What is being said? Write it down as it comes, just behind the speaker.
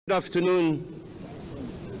Good afternoon,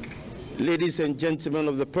 ladies and gentlemen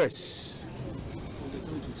of the press,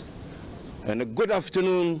 and a good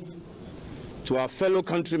afternoon to our fellow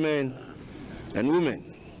countrymen and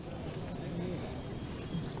women.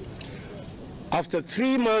 After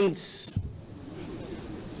 3 months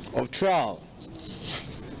of trial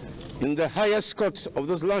in the highest court of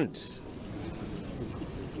this land,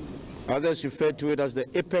 others refer to it as the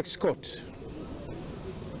apex court,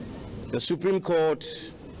 the Supreme Court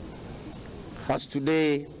has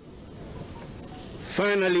today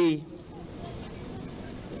finally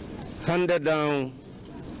handed down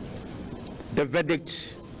the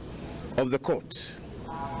verdict of the court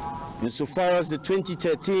insofar as the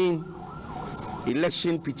 2013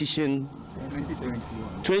 election petition,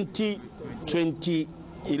 2020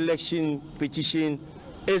 election petition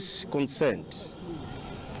is concerned.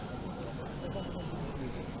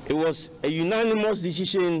 It was a unanimous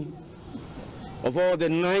decision of all the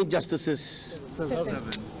 9 justices,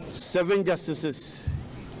 7 justices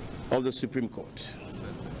of the Supreme Court.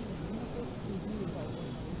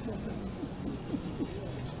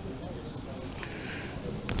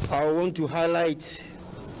 I want to highlight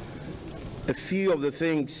a few of the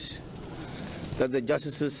things that the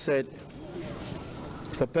justices said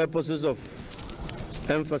for purposes of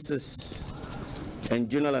emphasis and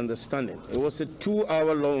general understanding. It was a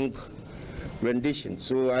 2-hour-long rendition,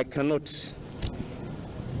 so I cannot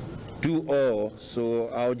do all, so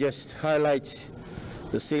I'll just highlight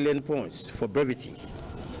the salient points for brevity.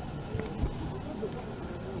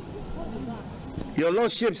 Your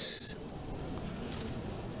Lordships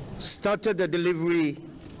started the delivery.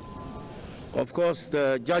 Of course,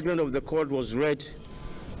 the judgment of the court was read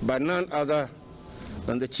by none other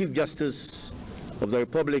than the Chief Justice of the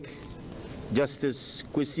Republic, Justice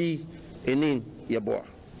Kwesi Enin-Yeboah.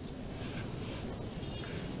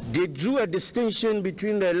 They drew a distinction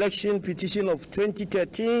between the election petition of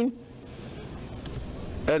 2013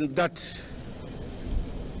 and that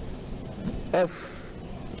of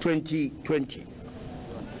 2020.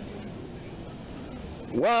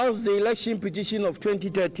 Whilst the election petition of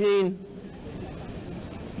 2013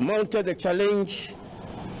 mounted a challenge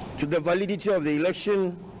to the validity of the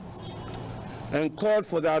election and called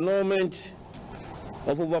for the annulment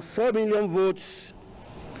of over 4 million votes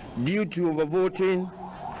due to overvoting,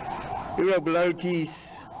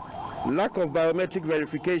 irregularities, lack of biometric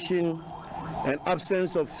verification, and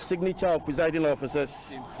absence of signature of presiding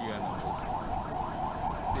officers.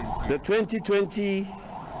 The 2020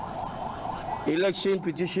 election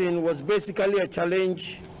petition was basically a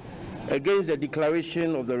challenge against the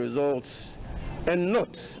declaration of the results and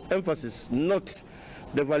not, emphasis, not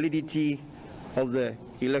the validity of the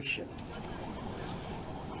election.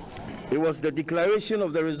 It was the declaration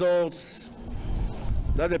of the results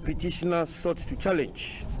that the petitioner sought to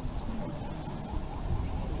challenge.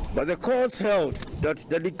 But the courts held that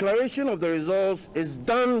the declaration of the results is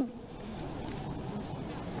done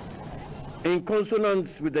in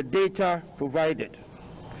consonance with the data provided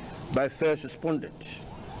by first respondent.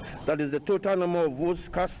 That is the total number of votes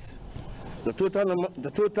cast, the total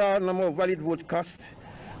number of valid votes cast,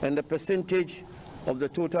 and the percentage of the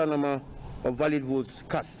total number of valid votes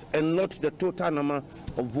cast, and not the total number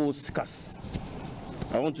of votes cast.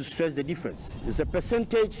 I want to stress the difference. It's a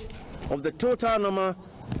percentage of the total number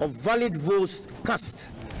of valid votes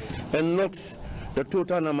cast and not the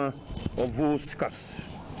total number of votes cast.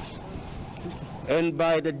 And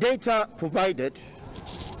by the data provided,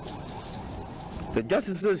 the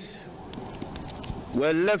justices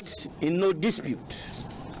were left in no dispute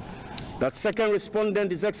that second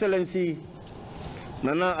respondent, His Excellency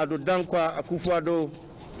Nana Addo Dankwa Akufo-Addo,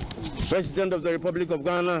 President of the Republic of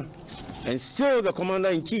Ghana, and still the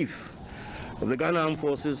Commander-in-Chief of the Ghana Armed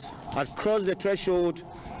Forces, had crossed the threshold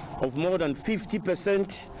of more than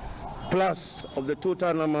 50% plus of the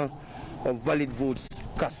total number of valid votes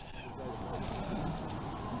cast.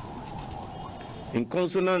 In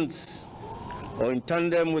consonance or in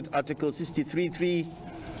tandem with Article 63(3)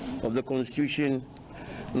 of the Constitution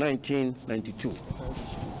 1992.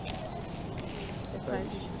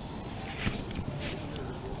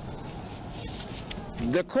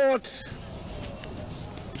 The court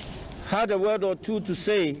had a word or two to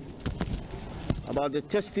say about the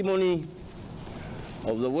testimony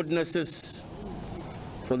of the witnesses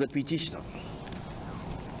for the petitioner.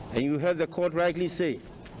 And you heard the court rightly say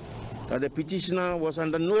that the petitioner was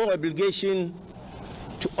under no obligation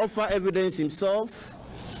to offer evidence himself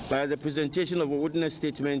by the presentation of a witness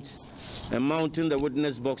statement and mounting the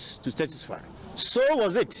witness box to testify. So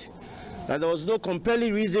was it that there was no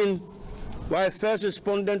compelling reason why first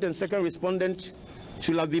respondent and second respondent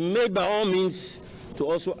should have been made by all means to to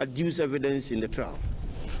also adduce evidence in the trial.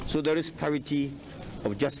 So there is parity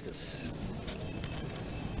of justice.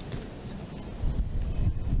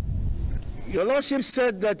 Your Lordship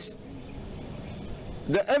said that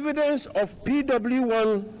the evidence of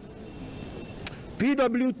PW1,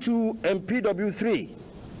 PW2, and PW3,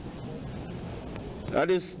 that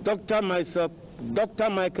is Dr. Michael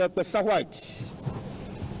Pesawhite,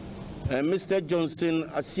 and Mr. Johnson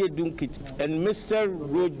Asiedunkit, and Mr.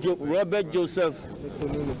 Robert Joseph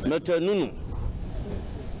Metanunu.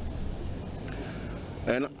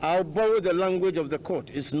 And I'll borrow the language of the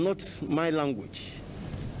court. It's not my language.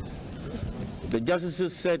 The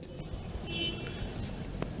justices said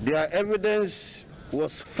their evidence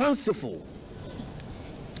was fanciful,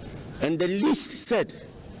 and the least said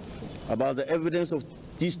about the evidence of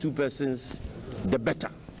these two persons, the better.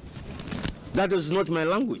 That is not my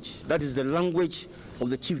language. That is the language of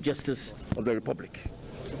the Chief Justice of the Republic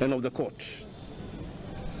and of the court.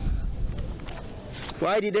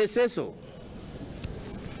 Why did they say so?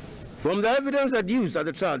 From the evidence adduced at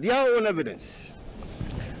the trial, their own evidence,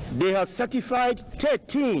 they have certified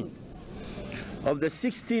 13 of the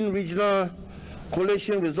 16 regional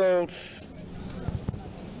collation results,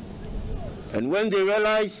 and when they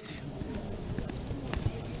realized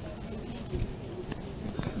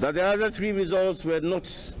that the other 3 results were not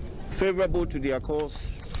favorable to their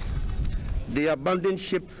cause, they abandoned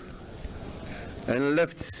ship and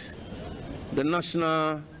left the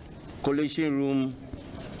National Collation Room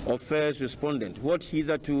of First Respondent, what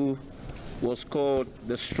hitherto was called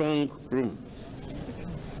the Strong Room.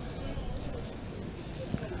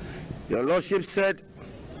 Your Lordship said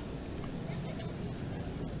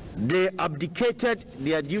they abdicated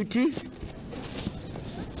their duty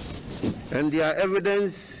and their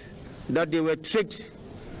evidence that they were tricked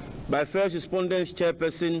by First Respondent's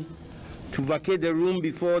chairperson to vacate the room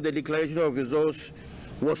before the declaration of results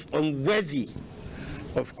was unworthy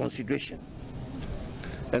of consideration,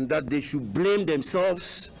 and that they should blame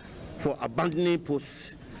themselves for abandoning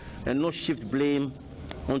posts and not shift blame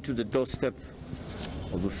onto the doorstep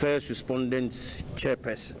of the First Respondent's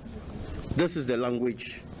chairperson. This is the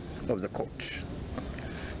language of the court.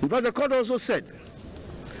 In fact, the court also said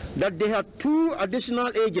that they had 2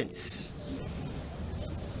 additional agents,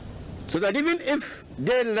 so that even if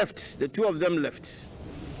they left, the 2 of them left,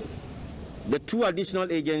 the 2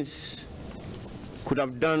 additional agents could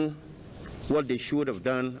have done what they should have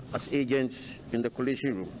done as agents in the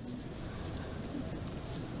collation room.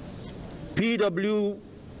 PW2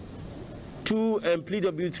 and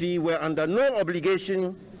PW3 were under no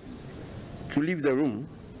obligation to leave the room,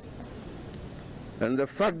 and the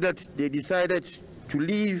fact that they decided to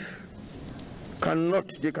leave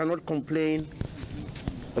they cannot complain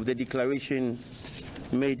of the declaration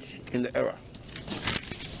made in the error.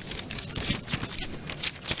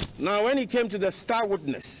 Now, when it came to the star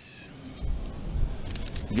witness,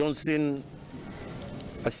 Johnson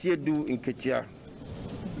Asiedu Nketia,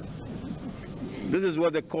 this is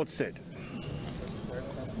what the court said.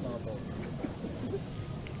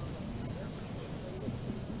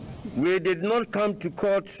 We did not come to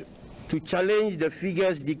court to challenge the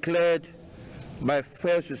figures declared by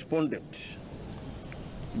First Respondent,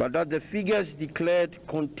 but that the figures declared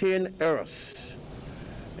contain errors,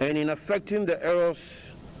 and in affecting the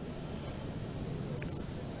errors,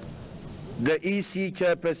 the EC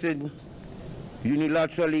chairperson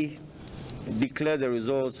unilaterally declared the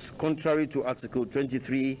results contrary to Article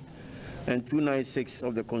 23 and 296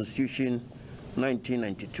 of the Constitution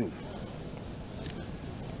 1992.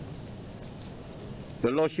 The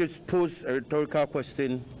Lordship posed a rhetorical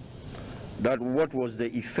question that what was the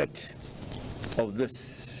effect of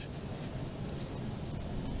this?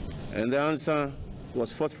 And the answer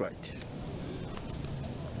was forthright.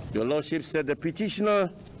 Your Lordship said the petitioner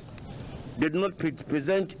did not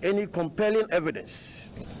present any compelling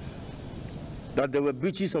evidence that there were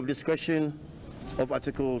breaches of discretion of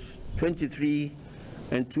Articles 23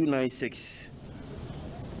 and 296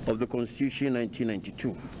 of the Constitution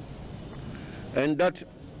 1992, and that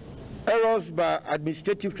errors by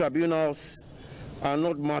administrative tribunals are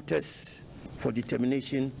not matters for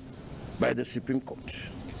determination by the Supreme Court.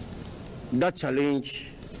 That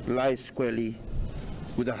challenge lies squarely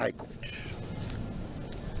with the High Court.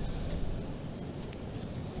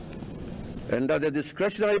 And that the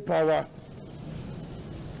discretionary power,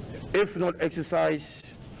 if not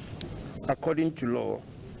exercised according to law,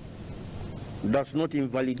 does not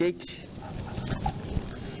invalidate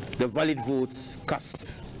the valid votes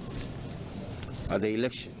cast at the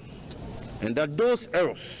election, and that those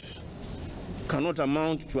errors cannot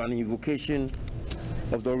amount to an invocation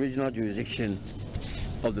of the original jurisdiction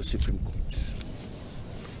of the Supreme Court.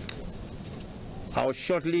 I'll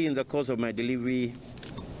shortly, in the course of my delivery,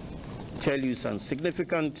 tell you some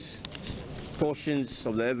significant portions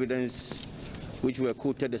of the evidence which were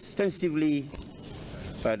quoted extensively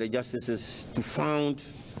by the justices to found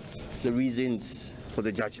the reasons for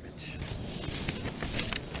the judgment.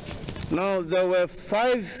 Now, there were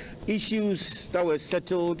 5 issues that were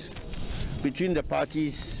settled between the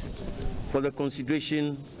parties for the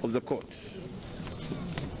consideration of the court.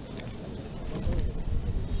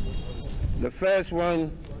 The first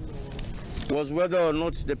one was whether or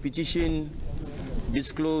not the petition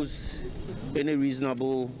disclosed any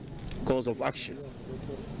reasonable cause of action.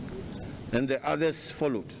 And the others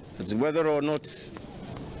followed. It's whether or not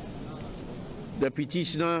the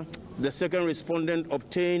petitioner, the second respondent,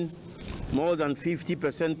 obtained more than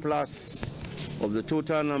 50% plus of the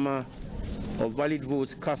total number of valid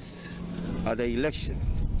votes cast at the election,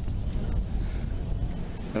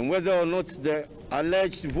 and whether or not the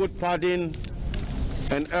alleged vote padding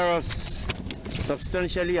and errors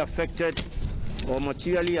substantially affected or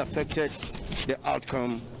materially affected the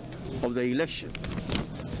outcome of the election.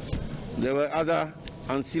 There were other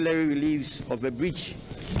ancillary reliefs of a breach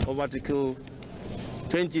of Article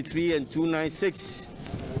 23 and 296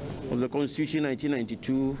 of the Constitution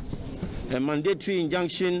 1992, a mandatory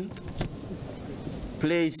injunction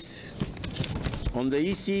placed on the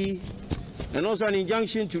EC, and also an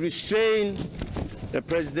injunction to restrain the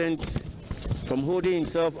President from holding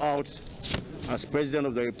himself out as President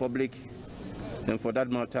of the Republic, and for that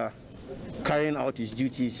matter, carrying out his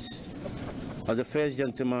duties as the first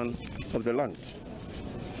gentleman of the land.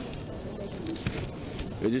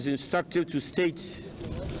 It is instructive to state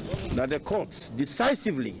that the courts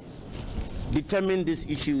decisively determined these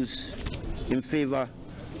issues in favor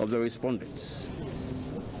of the respondents.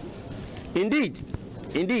 Indeed,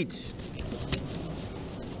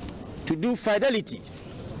 to do fidelity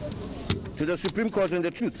to the Supreme Court and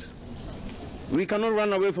the truth, we cannot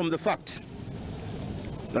run away from the fact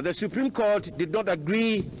that the Supreme Court did not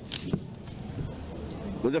agree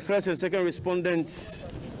with the first and second respondents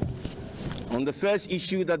on the first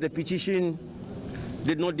issue, that the petition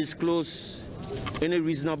did not disclose any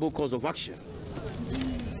reasonable cause of action.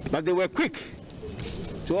 But they were quick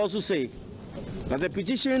to also say that the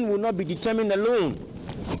petition will not be determined alone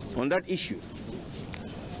on that issue,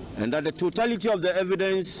 and that the totality of the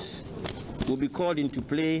evidence will be called into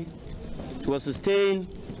play to ascertain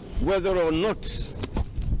whether or not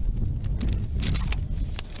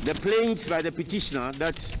the claims by the petitioner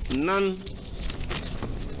that none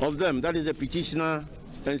of them, that is the petitioner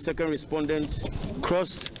and second respondent,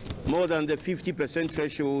 crossed more than the 50%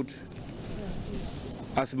 threshold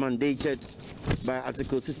as mandated by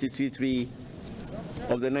Article 63(3)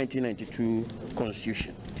 of the 1992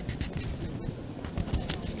 Constitution.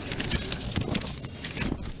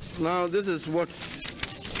 Now, this is what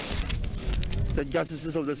the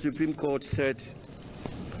justices of the Supreme Court said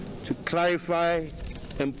to clarify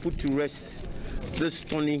and put to rest this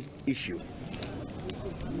thorny issue.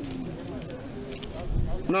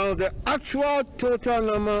 Now, the actual total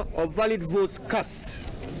number of valid votes cast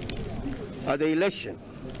at the election,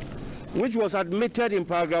 which was admitted in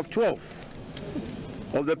paragraph 12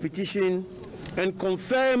 of the petition and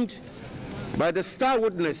confirmed by the star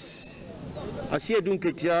witness, Asiedun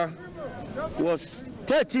Ketia, was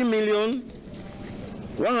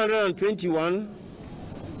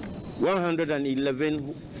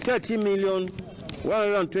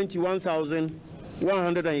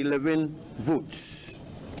votes.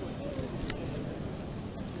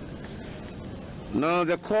 Now,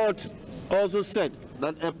 the court also said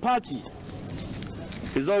that a party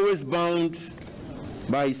is always bound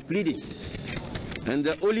by its pleadings, and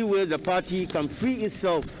the only way the party can free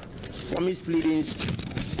itself from its pleadings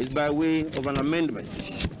is by way of an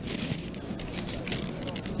amendment.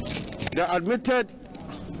 The admitted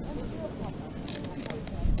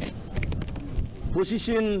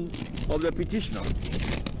position of the petitioner,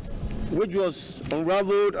 which was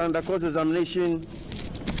unraveled under cross-examination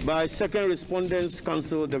by second respondent's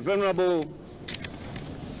counsel, the Venerable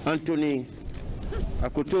Anthony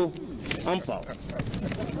Akoto Ampao.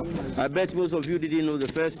 I bet most of you didn't know the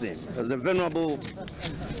first name, as the Venerable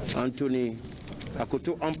Anthony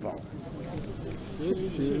Akoto Ampao.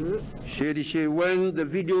 When the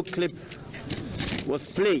video clip was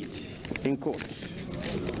played in court.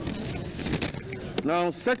 Now,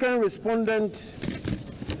 second respondent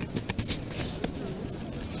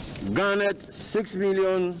garnered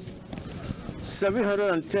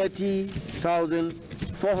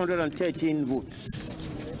 6,730,413 votes.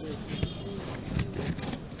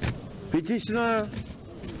 Petitioner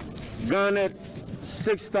garnered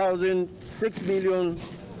 6,006,000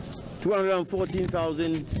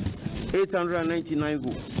 214,899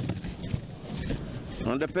 votes.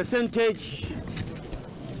 And the percentage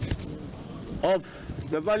of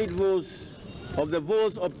the valid votes, of the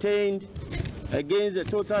votes obtained against the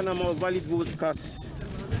total number of valid votes cast,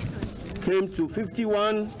 came to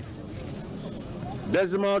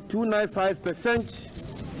 51.295%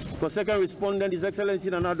 for second respondent, His Excellency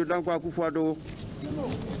Nana Addo Dankwa Akufo-Addo,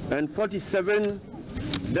 and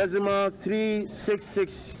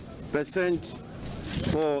 47.366%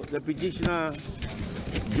 for the petitioner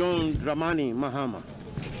John Dramani Mahama,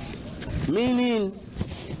 meaning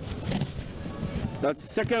that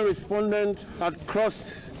second respondent had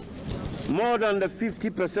crossed more than the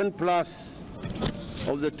 50% plus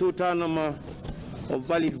of the total number of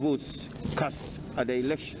valid votes cast at the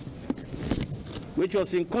election, which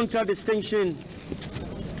was in contradistinction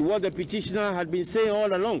to what the petitioner had been saying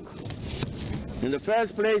all along. In the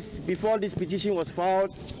first place, before this petition was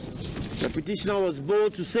filed, the petitioner was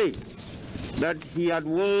bold to say that he had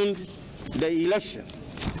won the election,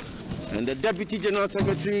 and the Deputy General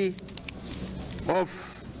Secretary of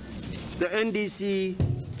the NDC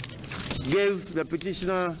gave the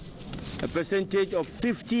petitioner a percentage of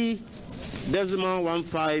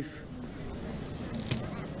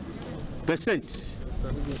 50.15%.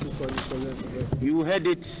 You heard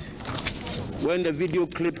it when the video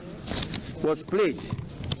clip was played.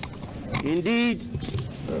 Indeed,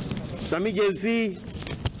 Sami Jemfi,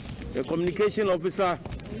 the communication officer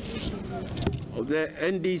of the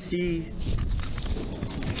NDC,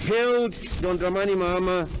 hailed John Dramani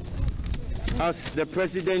Mahama as the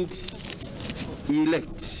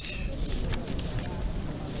president-elect.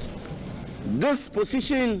 This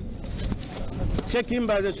position taken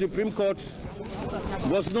by the Supreme Court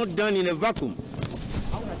was not done in a vacuum.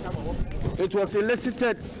 It was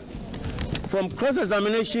elicited from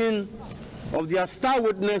cross-examination of their star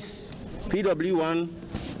witness, PW1,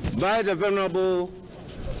 by the Venerable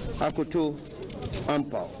Akoto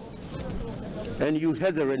Ampao. And you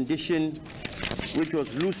heard the rendition, which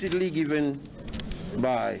was lucidly given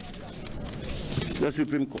by the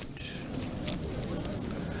Supreme Court.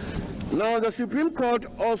 Now, the Supreme Court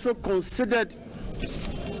also considered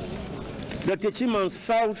the Techiman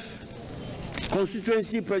South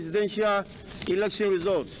constituency presidential election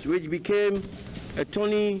results, which became a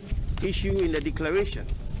thorny issue in the declaration.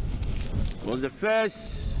 It was the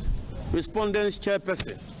first respondent's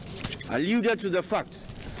chairperson alluded to the fact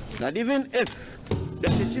that even if the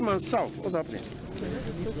Techiman South, what's happening?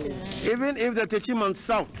 Even if the Techiman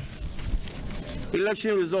South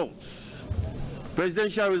election results,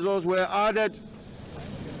 presidential results, were added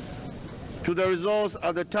to the results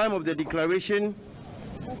at the time of the declaration,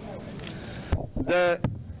 the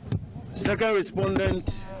second respondent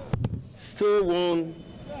still won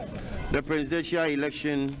the presidential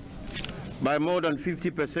election by more than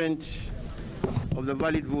 50% of the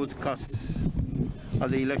valid votes cast at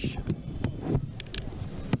the election.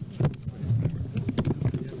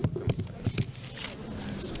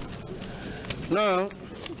 Now,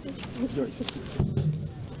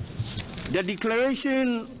 the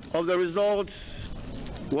declaration of the results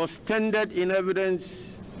was tendered in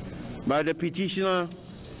evidence by the petitioner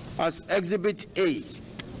as Exhibit A.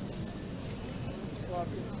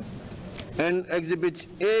 And Exhibit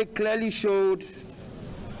A clearly showed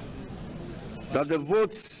that the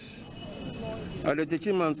votes at the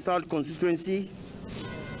Techiman South constituency,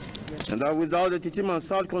 and that without the Techiman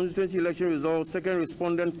South constituency election results, second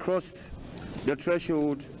respondent crossed the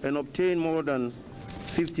threshold and obtained more than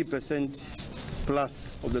 50%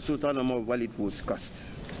 plus of the total number of valid votes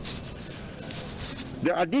cast.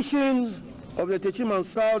 The addition of the Techiman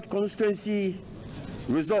South constituency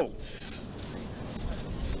results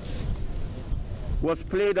was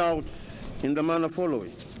played out in the manner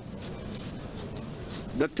following.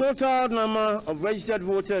 The total number of registered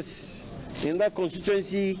voters in that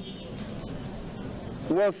constituency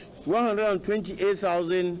was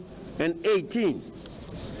 128,018,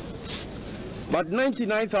 but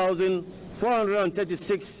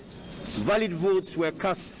 99,436 valid votes were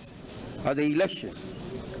cast at the election.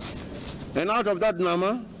 And out of that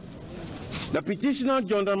number, the petitioner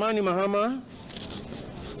John Dramani Mahama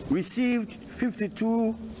received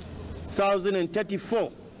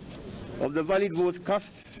 52,034 of the valid votes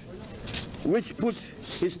cast, which put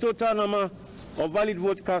his total number of valid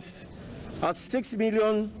votes cast at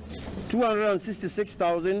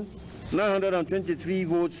 6,266,923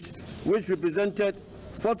 votes, which represented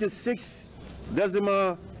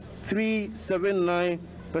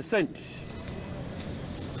 46.379%.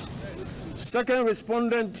 Second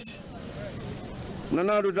respondent,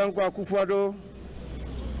 Nana Addo Dankwa Akufo-Addo,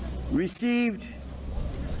 received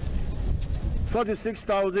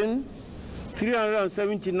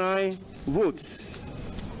 46,379 votes,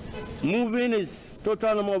 moving his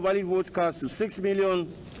total number of valid votes cast to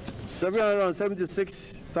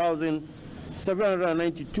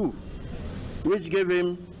 6,776,792, which gave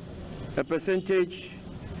him a percentage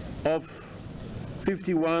of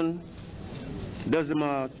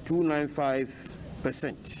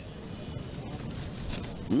 51.295%,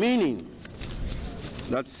 meaning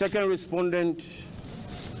that second respondent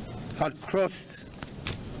had crossed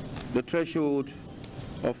the threshold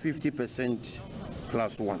of 50%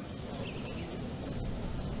 plus one.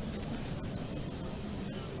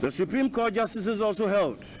 The Supreme Court justices also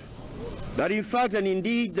held that in fact and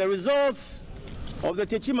indeed the results of the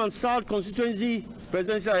Petition South constituency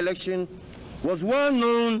presidential election was well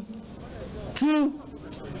known to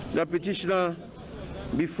the petitioner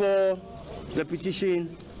before the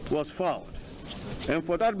petition was filed. And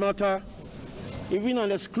for that matter, even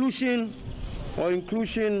an exclusion or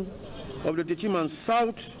inclusion of the Petition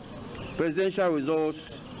South presidential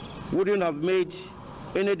results wouldn't have made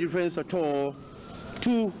any difference at all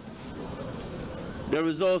to the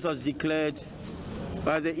results as declared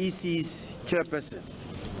by the EC's chairperson.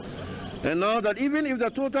 And now that even if the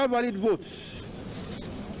total valid votes,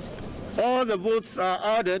 all the votes are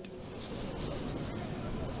added,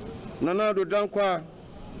 Nana Addo Dankwa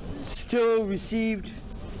still received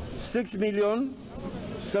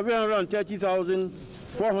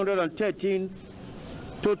 6,730,413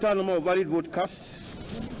 total number of valid vote cast,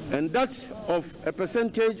 and that of a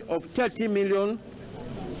percentage of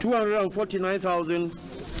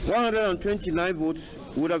 30,249,129 votes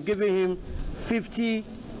would have given him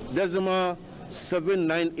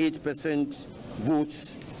 50.798%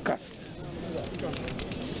 votes cast.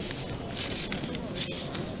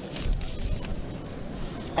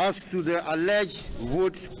 As to the alleged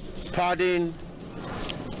vote pardon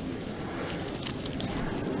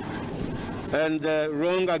and the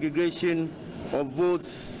wrong aggregation of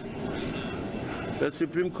votes, the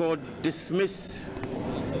Supreme Court dismissed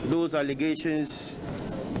those allegations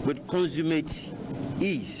with consummate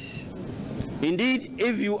ease. Indeed,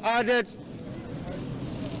 if you added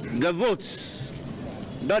the votes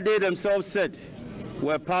that they themselves said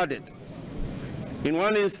were pardoned, in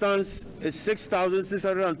one instance is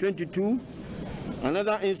 6,622,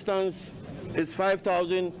 another instance is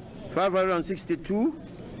 5,562,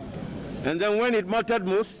 and then when it mattered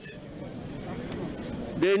most,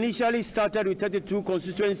 they initially started with 32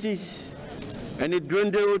 constituencies and it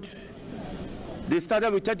dwindled. They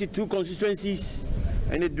started with 32 constituencies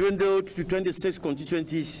and it dwindled to 26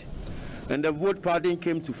 constituencies, and the vote pardon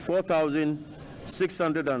came to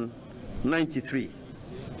 4,693.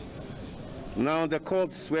 Now the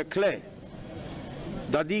courts were clear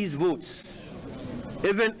that these votes,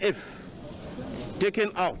 even if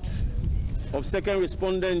taken out of second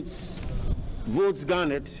respondents' votes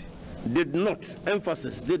garnered, did not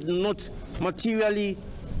materially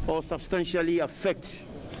or substantially affect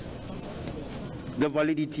the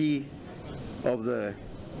validity of the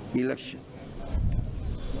election.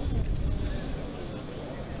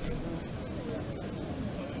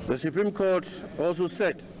 The Supreme Court also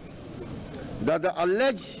said that the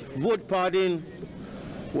alleged vote pardon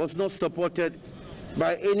was not supported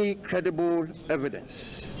by any credible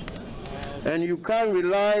evidence, and you can't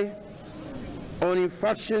rely on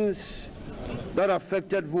infractions that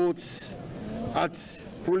affected votes at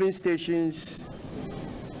polling stations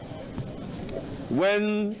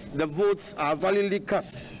when the votes are validly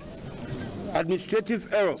cast.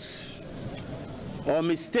 Administrative errors or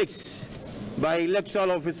mistakes by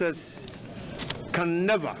electoral officers can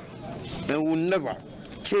never and will never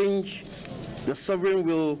change the sovereign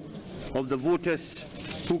will of the voters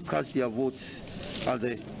who cast their votes at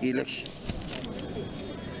the election.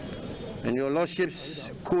 And your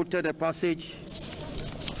lordships quoted a passage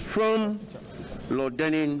from Lord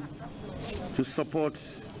Denning to support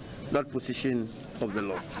that position of the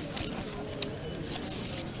law.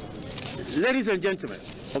 Ladies and gentlemen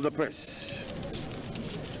of the press,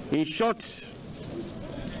 in short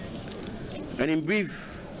and in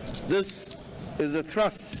brief, this is the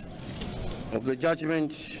thrust of the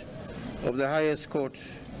judgment of the highest court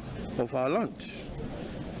of our land.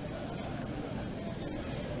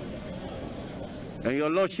 And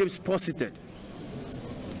your lordships posited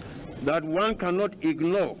that one cannot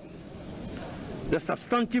ignore the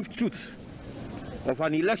substantive truth of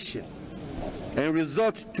an election and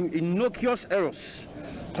resort to innocuous errors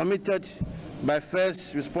committed by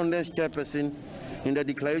first respondents chairperson in the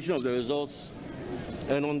declaration of the results,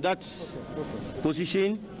 and on that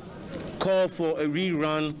position call for a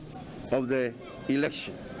rerun of the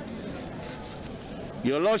election.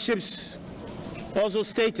 Your lordships also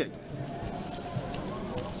stated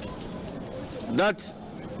that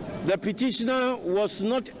the petitioner was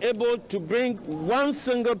not able to bring one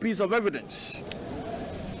single piece of evidence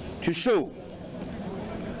to show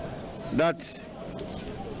that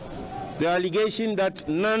the allegation that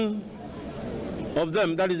none of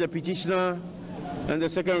them, that is the petitioner and the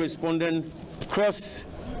second respondent, crossed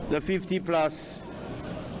the 50 plus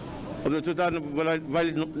of the total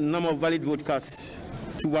valid number of valid vote casts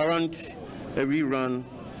to warrant a rerun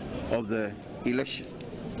of the election.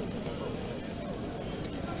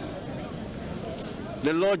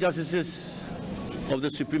 The Lord Justices of the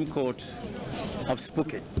Supreme Court have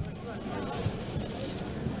spoken.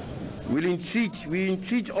 We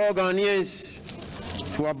entreat all Ghanaians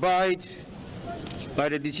to abide by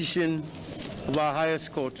the decision of our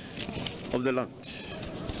highest court of the land.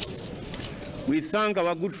 We thank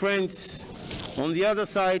our good friends on the other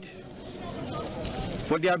side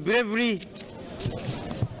for their bravery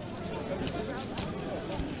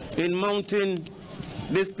in mounting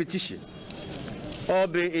this petition,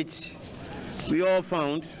 albeit we all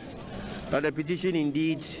found that the petition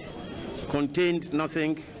indeed contained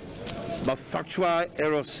nothing but factual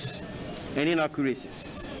errors and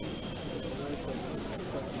inaccuracies.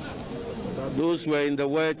 Those were in the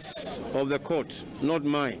words of the court, not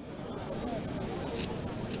mine.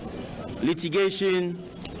 Litigation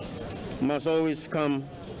must always come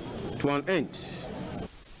to an end. I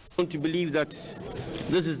want to believe that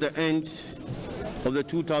this is the end of the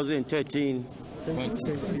 2020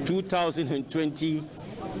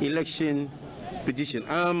 election petition.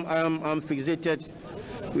 I'm fixated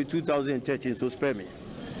with 2013, so spare me.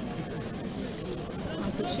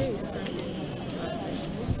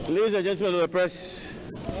 Ladies and gentlemen of the press,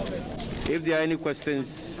 if there are any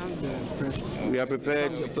questions, we are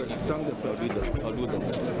prepared. I'll do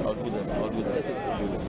that.